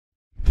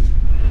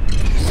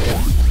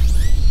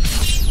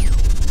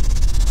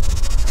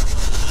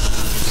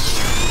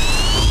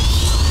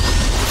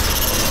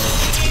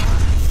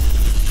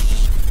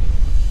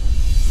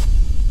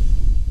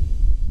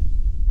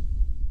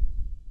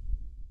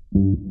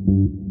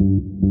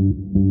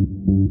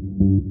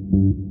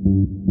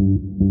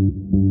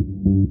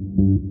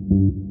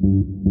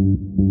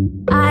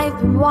I've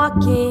been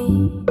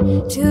walking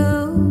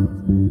too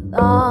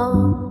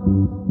long.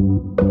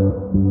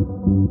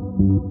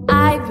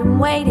 I've been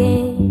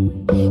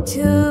waiting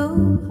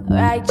to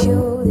write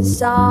you this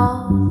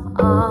song.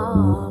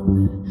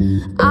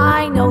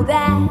 I know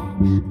that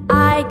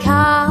I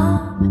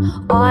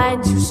come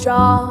on too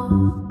strong.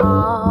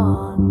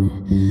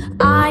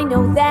 I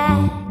know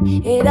that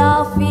it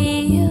all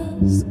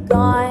feels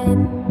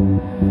gone.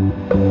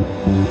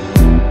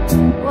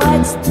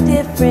 What's the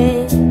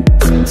difference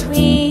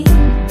between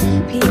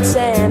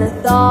pizza and a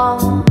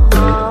thong?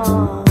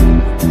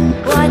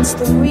 What's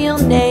the real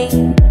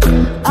name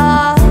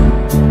of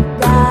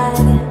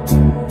God?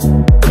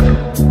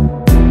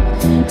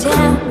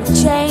 Tell me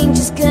change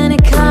is gonna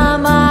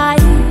come. I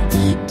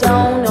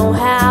don't know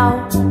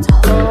how to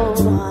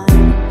hold on.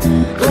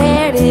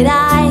 Where did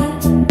I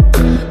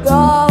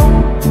go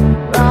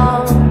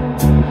wrong?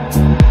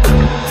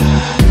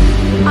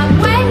 I'm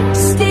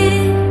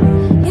wasted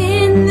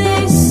in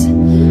this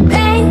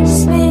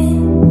basement.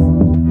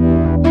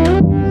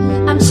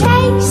 I'm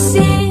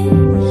chasing,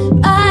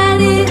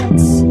 but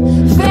it's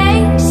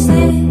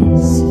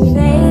faceless,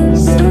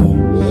 faceless.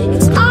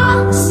 It's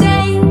all the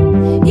same,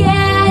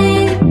 yeah,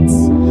 it's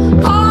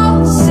all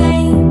the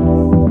same.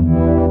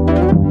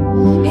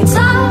 It's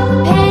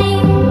all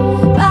pain,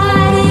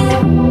 but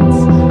it's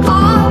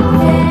all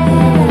there.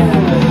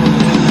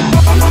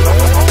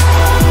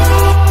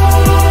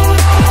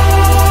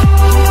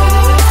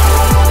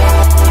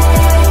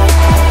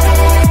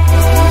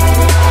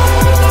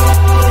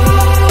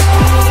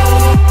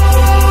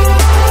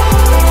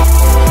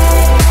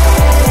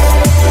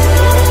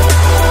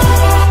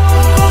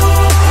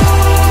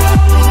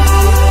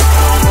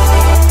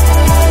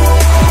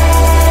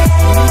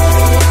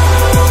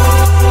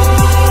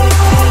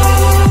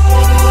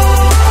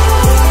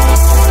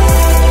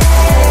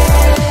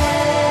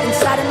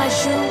 Inside of my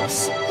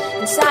shoes,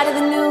 inside of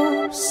the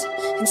news,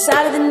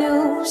 inside of the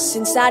noose,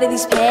 inside of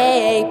these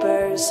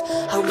papers.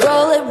 I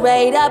roll it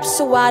right up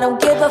so I don't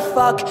give a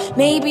fuck.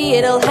 Maybe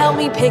it'll help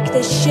me pick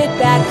this shit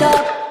back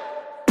up.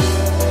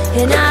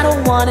 And I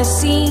don't wanna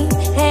seem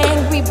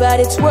angry, but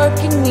it's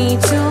working me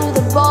to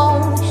the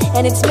bone,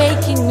 and it's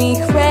making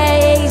me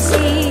crazy.